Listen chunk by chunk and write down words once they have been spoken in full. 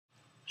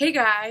Hey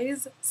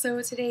guys!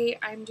 So today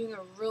I'm doing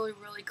a really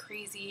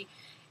crazy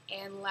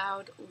and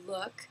loud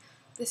look.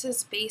 This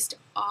is based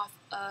off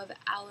of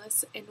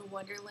Alice in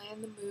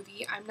Wonderland, the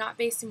movie. I'm not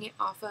basing it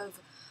off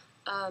of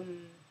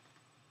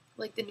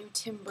like the new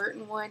Tim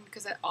Burton one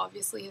because that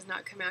obviously has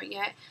not come out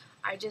yet.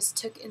 I just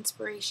took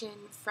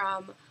inspiration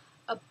from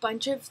a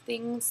bunch of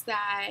things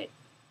that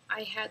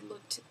I had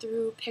looked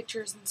through,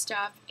 pictures and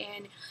stuff,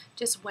 and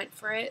just went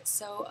for it.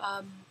 So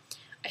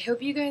I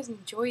hope you guys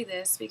enjoy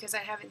this because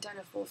I haven't done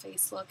a full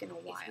face look in a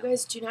while. If you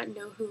guys do not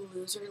know who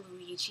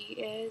loserluigi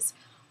is,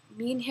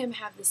 me and him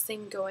have this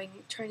thing going,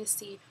 trying to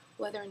see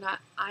whether or not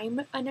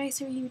I'm a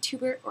nicer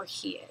YouTuber or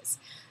he is.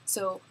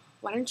 So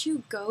why don't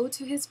you go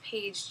to his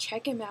page,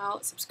 check him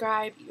out,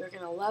 subscribe, you're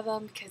going to love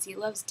him because he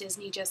loves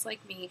Disney just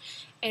like me,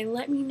 and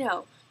let me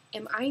know,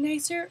 am I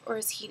nicer or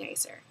is he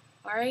nicer?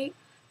 Alright?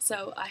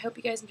 So I hope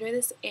you guys enjoy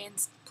this and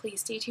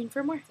please stay tuned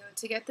for more. So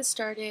to get this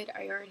started,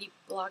 I already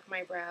blocked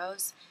my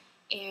brows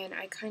and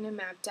I kind of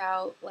mapped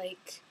out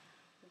like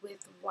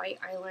with white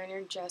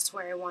eyeliner just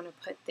where I want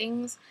to put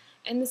things.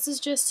 And this is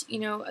just, you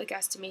know, a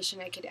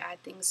guesstimation. I could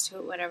add things to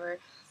it, whatever.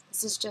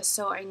 This is just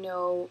so I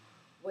know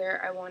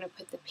where I want to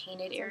put the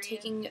painted area. I'm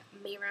taking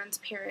Mehron's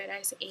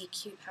Paradise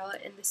AQ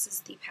palette, and this is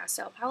the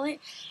Pastel palette.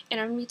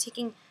 And I'm going to be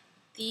taking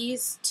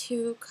these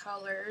two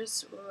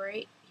colors,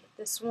 right,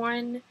 this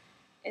one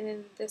and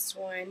then this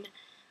one,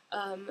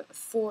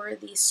 for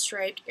these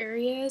striped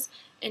areas.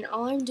 And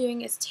all I'm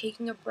doing is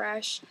taking a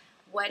brush,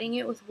 wetting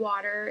it with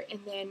water,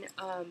 and then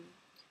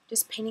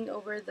just painting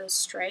over those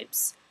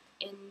stripes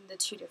in the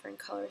two different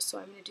colors. So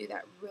I'm going to do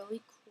that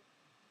really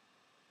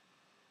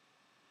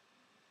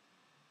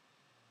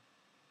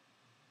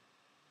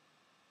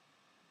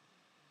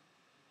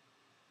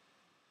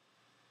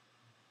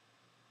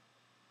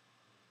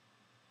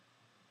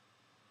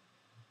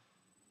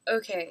cool.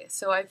 Okay,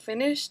 so I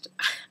finished.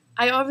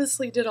 I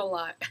obviously did a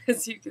lot,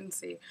 as you can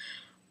see.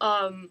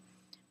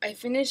 I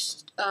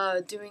finished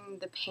doing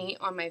the paint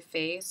on my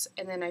face,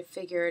 and then I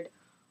figured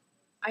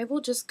I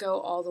will just go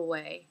all the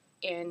way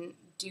and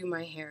do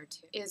my hair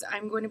too.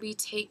 I'm going to be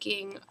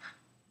taking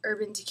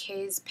Urban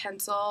Decay's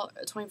pencil,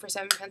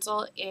 24/7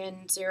 pencil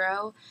in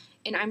 0,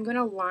 and I'm going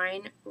to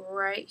line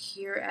right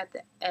here at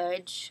the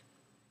edge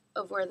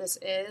of where this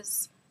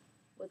is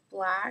with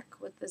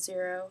black with the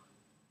 0.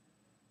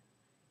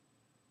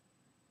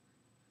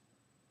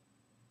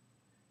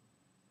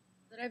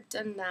 Now that I've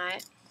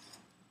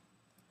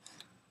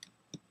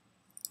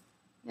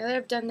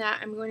done that,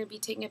 I'm going to be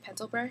taking a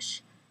pencil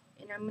brush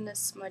and I'm going to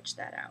smudge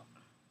that out.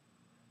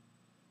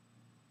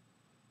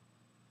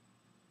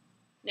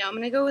 Now I'm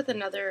going to go with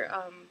another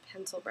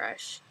pencil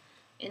brush,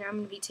 and I'm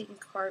going to be taking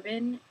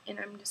carbon, and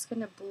I'm just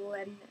going to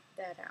blend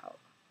that out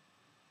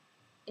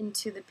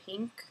into the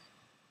pink.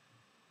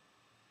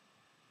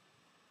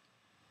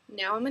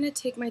 Now I'm going to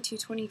take my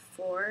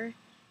 224,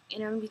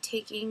 and I'm going to be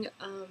taking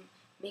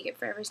Make It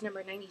Forever's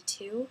number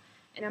 92,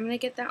 and I'm going to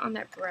get that on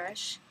that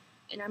brush,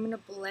 and I'm going to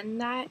blend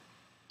that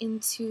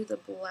into the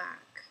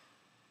black.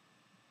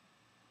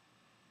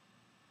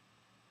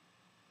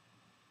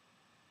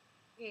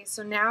 Okay,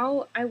 so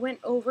now I went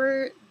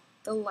over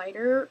the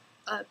lighter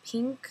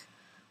pink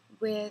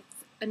with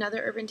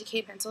another Urban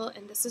Decay pencil,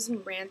 and this is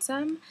in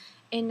Ransom.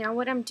 And now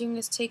what I'm doing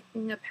is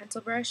taking a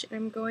pencil brush and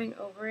I'm going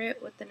over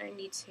it with the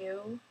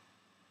 92.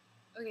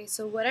 Okay,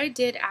 so what I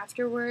did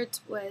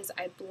afterwards was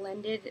I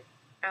blended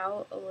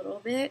out a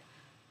little bit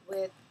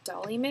with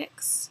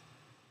Dollymix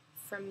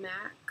from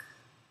MAC.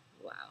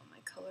 Wow, my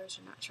colors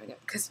are not showing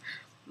up because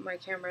my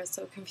camera is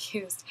so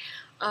confused.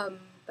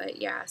 But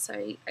yeah, so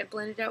I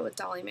blended out with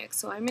Dollymix.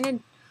 So I'm going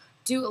to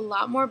do a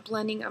lot more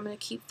blending. I'm going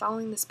to keep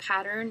following this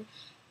pattern,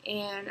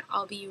 and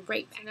I'll be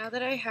right back. Now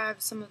that I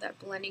have some of that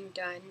blending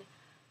done,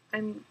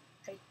 I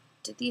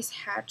did these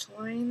hatch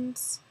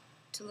lines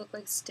to look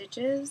like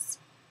stitches,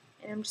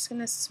 and I'm just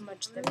going to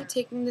smudge them. I'm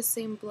taking the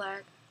same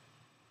black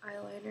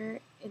eyeliner,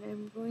 and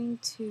I'm going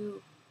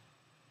to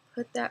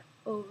put that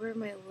over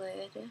my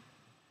lid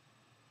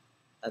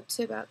up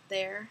to about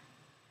there,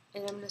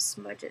 and I'm going to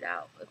smudge it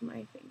out with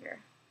my finger.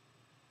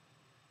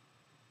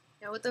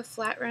 Now with the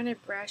flat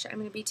rounded brush, I'm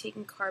going to be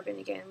taking carbon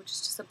again, which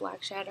is just a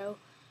black shadow,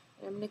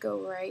 and I'm going to go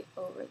right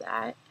over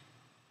that.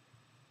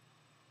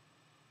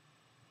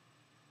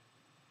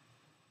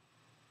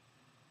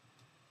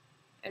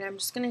 And I'm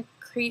just going to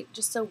create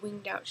just a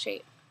winged out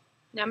shape.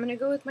 Now I'm going to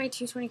go with my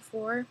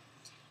 224,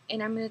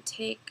 and I'm going to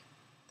take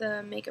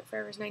the Make It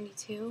Forever's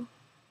 92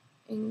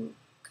 and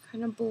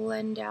kind of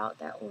blend out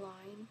that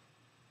line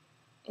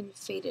and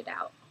fade it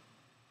out.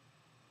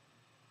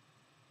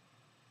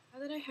 Now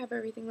that I have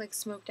everything like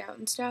smoked out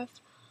and stuff,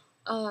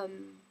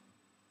 I'm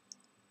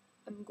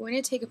going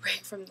to take a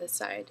break from this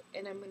side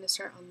and I'm going to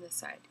start on this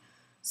side.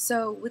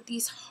 So with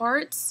these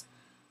hearts,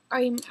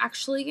 I'm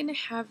actually going to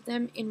have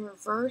them in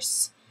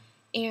reverse,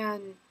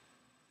 and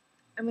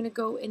I'm going to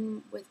go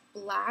in with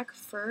black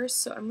first.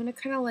 So I'm going to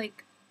kind of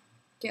like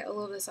get a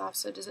little of this off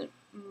so it doesn't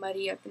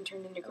muddy up and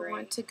turn into gray. I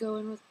want to go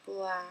in with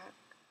black.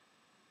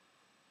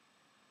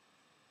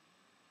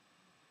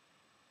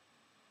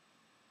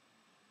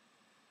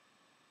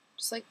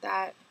 Just like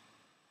that.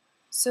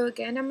 So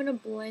again, I'm going to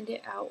blend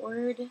it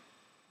outward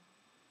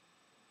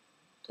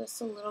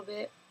just a little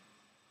bit.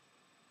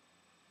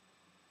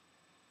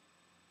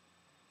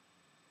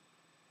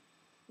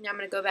 Now I'm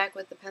going to go back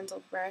with the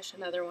pencil brush,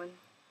 another one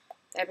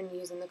that I've been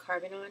using the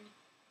carbon on,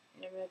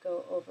 and I'm going to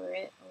go over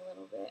it a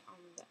little bit on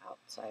the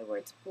outside where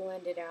it's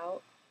blended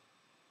out.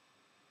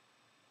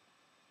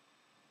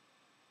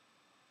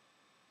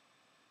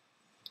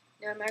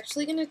 Now I'm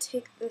actually going to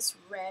take this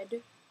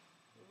red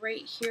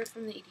right here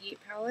from the 88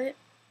 palette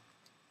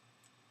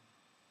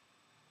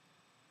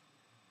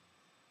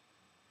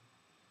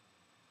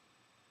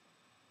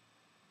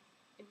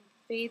and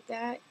fade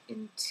that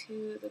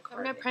into the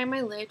carbon. I'm going to prime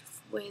my lid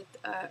with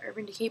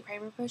Urban Decay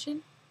Primer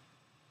Potion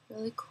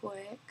really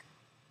quick.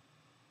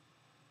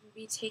 I'm going to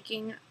be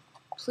taking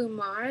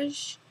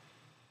Plumage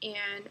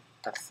and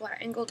a flat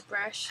angled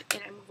brush,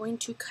 and I'm going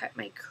to cut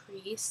my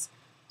crease.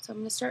 So I'm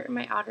going to start in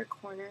my outer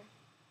corner,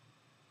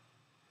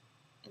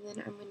 and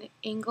then I'm going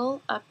to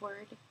angle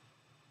upward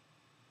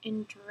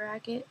and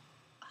drag it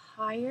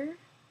higher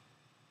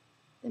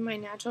than my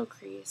natural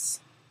crease.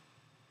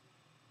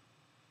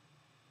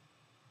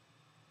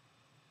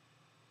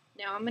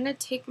 Now I'm going to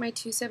take my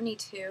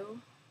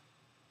 272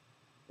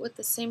 with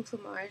the same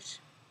plumage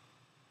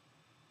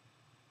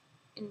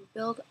and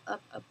build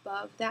up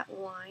above that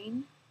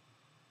line.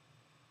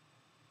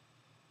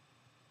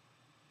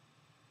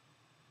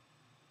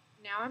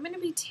 Now I'm going to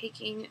be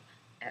taking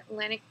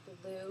Atlantic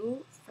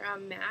Blue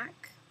from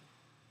MAC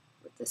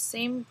with the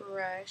same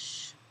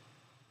brush,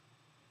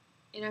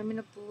 and I'm going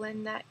to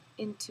blend that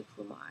into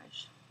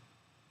Plumage.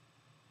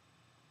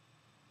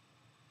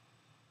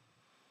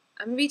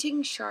 I'm going to be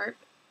taking Sharp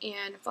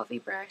and a fluffy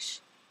brush,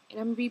 and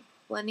I'm going to be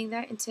blending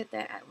that into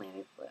the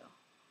Atlantic Blue.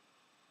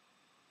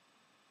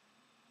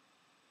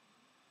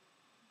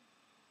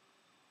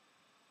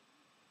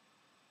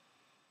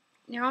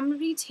 Now I'm going to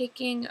be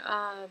taking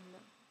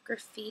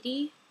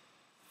Graffiti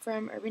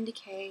from Urban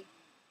Decay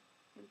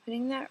and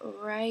putting that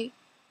right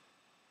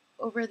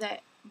over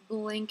that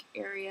blank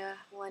area,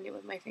 blend it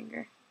with my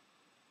finger.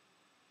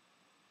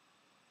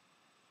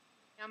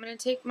 Now I'm going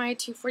to take my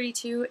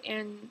 242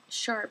 and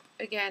Sharp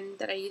again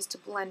that I used to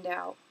blend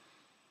out,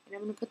 and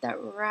I'm going to put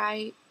that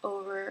right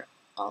over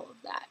all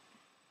of that.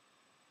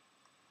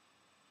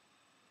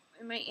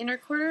 In my inner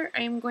quarter,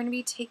 I am going to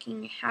be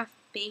taking Half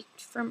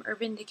Baked from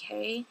Urban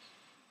Decay,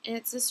 and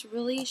it's this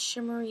really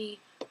shimmery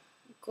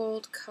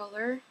gold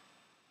color,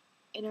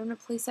 and I'm going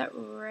to place that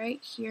right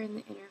here in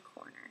the inner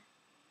corner.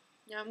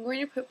 Now I'm going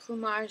to put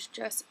Plumage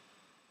just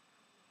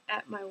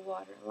at my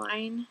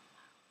waterline.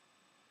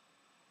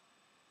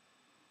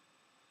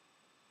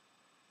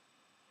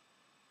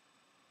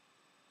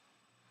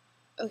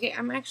 Okay,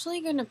 I'm actually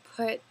going to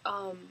put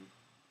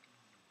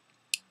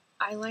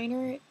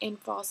eyeliner and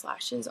false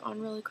lashes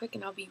on really quick,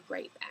 and I'll be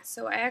right back.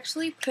 So I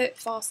actually put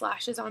false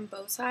lashes on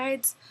both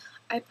sides.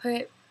 I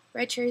put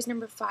Red Cherries No.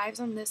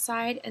 5s on this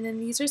side, and then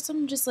these are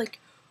some just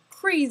like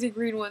crazy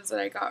green ones that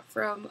I got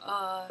from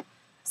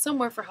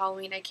somewhere for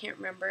Halloween, I can't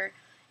remember.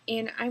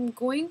 And I'm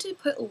going to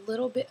put a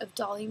little bit of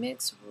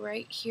Dollymix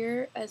right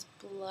here as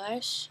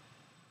blush,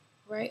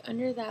 right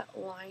under that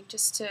line,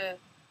 just to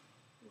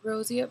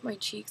rosy up my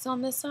cheeks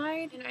on this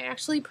side. And I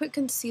actually put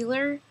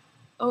concealer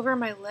over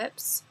my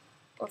lips,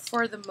 or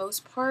for the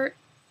most part,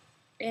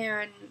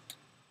 and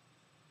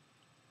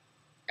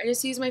I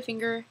just use my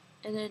finger,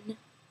 and then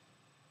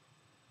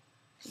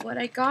what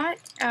I got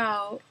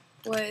out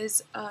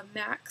was a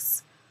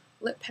MAC's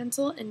lip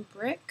pencil and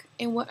brick,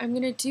 and what I'm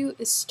going to do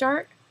is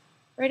start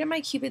right at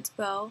my Cupid's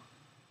bow,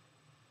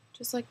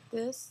 just like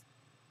this.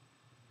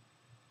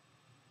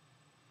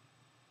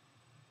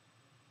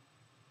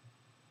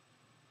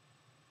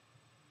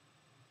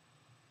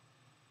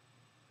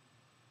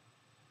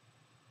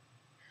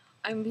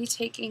 I'm going to be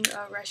taking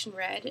a Russian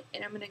red,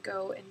 and I'm going to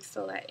go and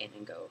fill that in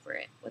and go over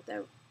it with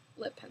the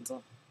lip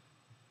pencil.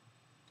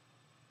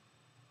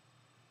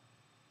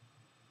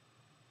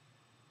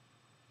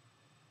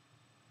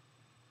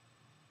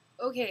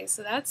 Okay,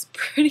 so that's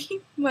pretty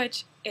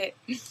much it.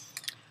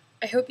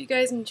 I hope you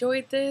guys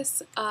enjoyed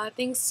this.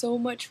 Thanks so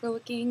much for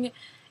looking,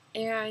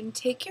 and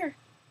take care.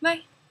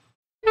 Bye!